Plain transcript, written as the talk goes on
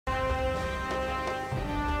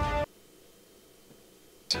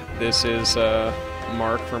This is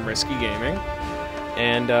Mark from Risky Gaming,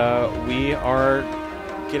 and we are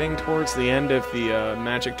getting towards the end of the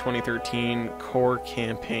Magic 2013 core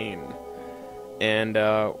campaign. And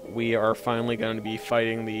we are finally going to be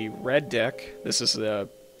fighting the red deck. This is the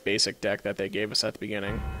basic deck that they gave us at the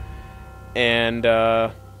beginning. And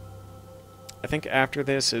I think after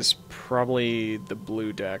this is probably the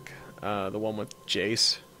blue deck, the one with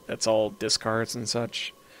Jace. That's all discards and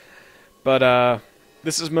such. But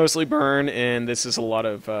this is mostly burn, and this is a lot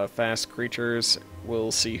of fast creatures.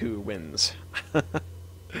 We'll see who wins.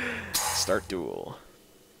 Start duel.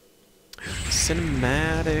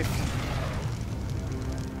 Cinematic.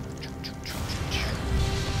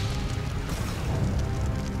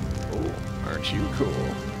 Oh, aren't you cool?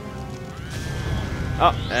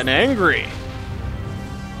 Oh, an angry.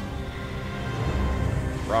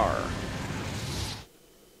 Rar.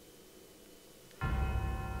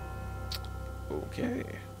 Okay.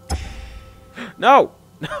 No!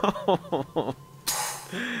 No!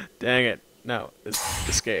 Dang it. No.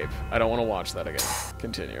 Escape. I don't want to watch that again.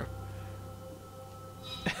 Continue.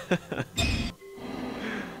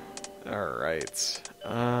 Alright.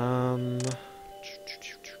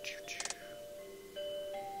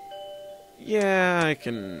 Yeah, I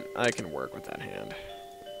can work with that hand.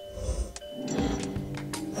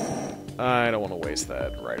 I don't want to waste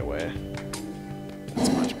that right away. It's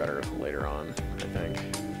much better later on, I think.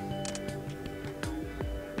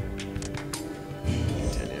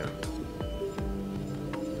 Continue.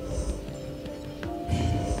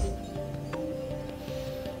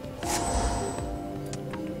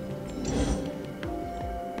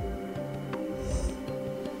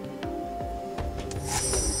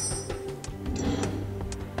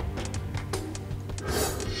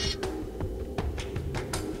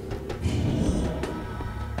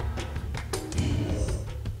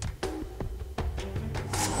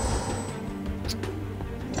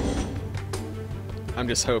 I'm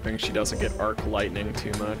just hoping she doesn't get arc lightning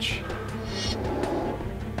too much.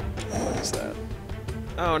 What is that?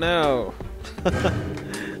 Oh no!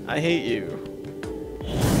 I hate you.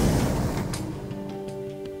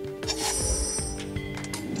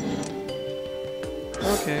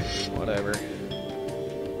 Okay, whatever.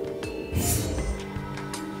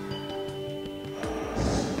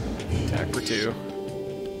 Attack for 2.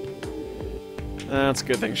 That's a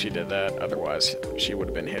good thing she did that, otherwise she would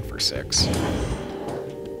have been hit for 6.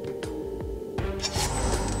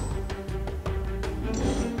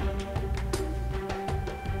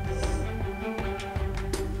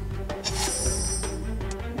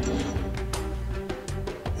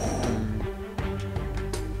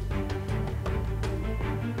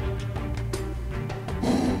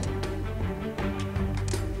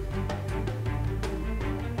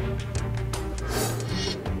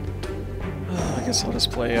 I guess I'll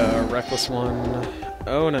just play a reckless one.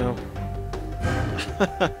 Oh no.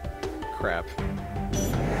 Crap.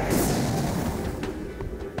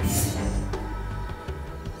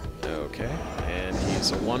 Okay, and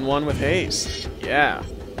he's a 1/1 with haste. Yeah,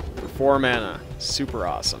 for 4 mana. Super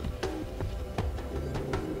awesome.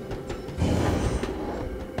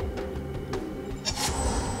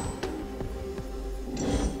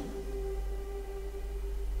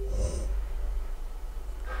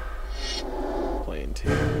 Playing 2,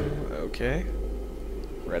 okay.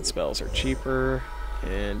 Red spells are cheaper,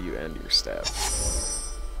 and you end your step.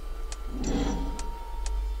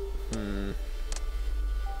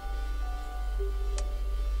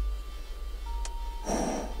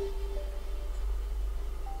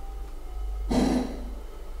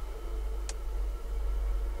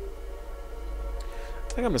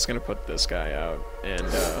 I think I'm just gonna put this guy out, and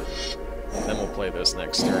then we'll play this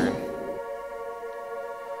next turn.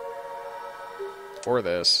 Or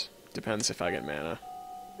this. Depends if I get mana.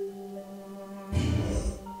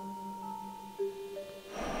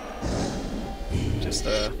 Just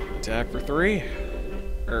attack for 3.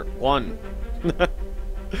 Or 1.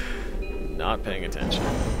 Not paying attention.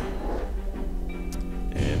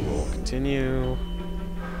 And we'll continue.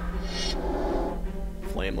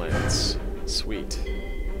 Flame Lance. Sweet.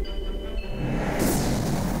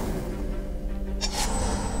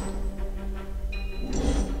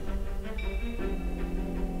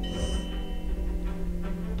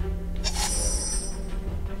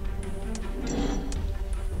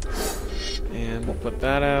 And we'll put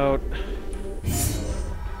that out.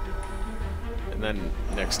 And then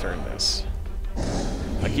next turn this.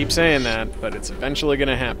 I keep saying that, but it's eventually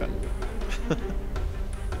gonna happen.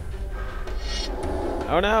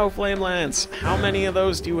 Oh no, Flame Lance! How many of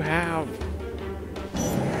those do you have?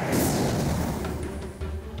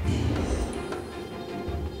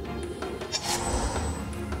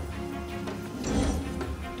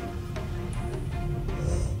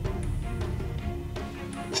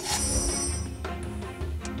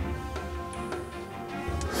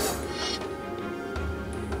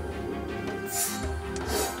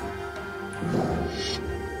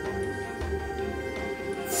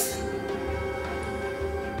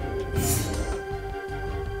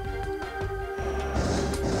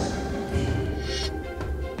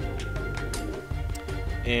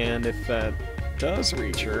 And if that does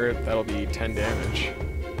reach her, that'll be 10 damage.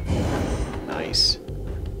 Nice.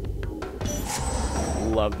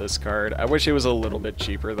 Love this card. I wish it was a little bit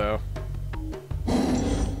cheaper, though.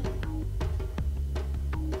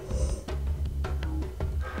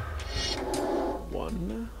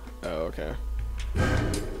 One? Oh, okay.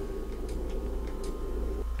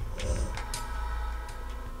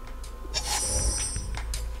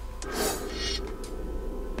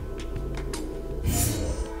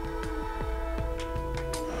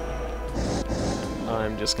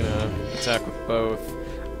 I'm just gonna attack with both.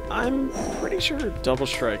 I'm pretty sure double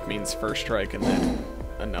strike means first strike and then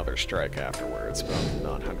another strike afterwards, but I'm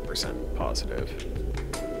not 100% positive.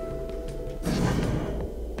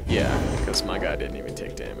 Yeah, because my guy didn't even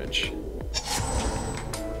take damage.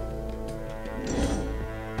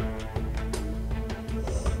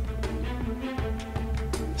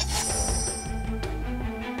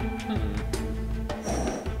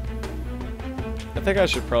 I think I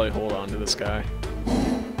should probably hold on to this guy,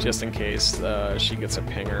 just in case she gets a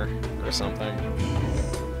pinger or something.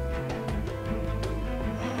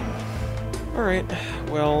 Alright,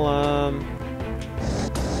 well, I'm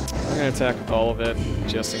gonna attack with all of it,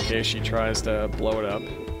 just in case she tries to blow it up.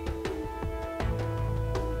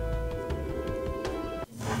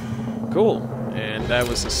 Cool, and that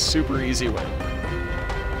was a super easy win.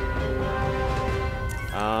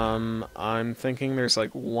 I'm thinking there's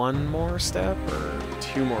like one more step or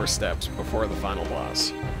two more steps before the final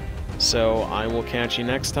boss. So I will catch you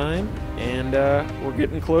next time, and we're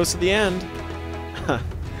getting close to the end.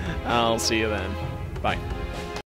 I'll see you then. Bye.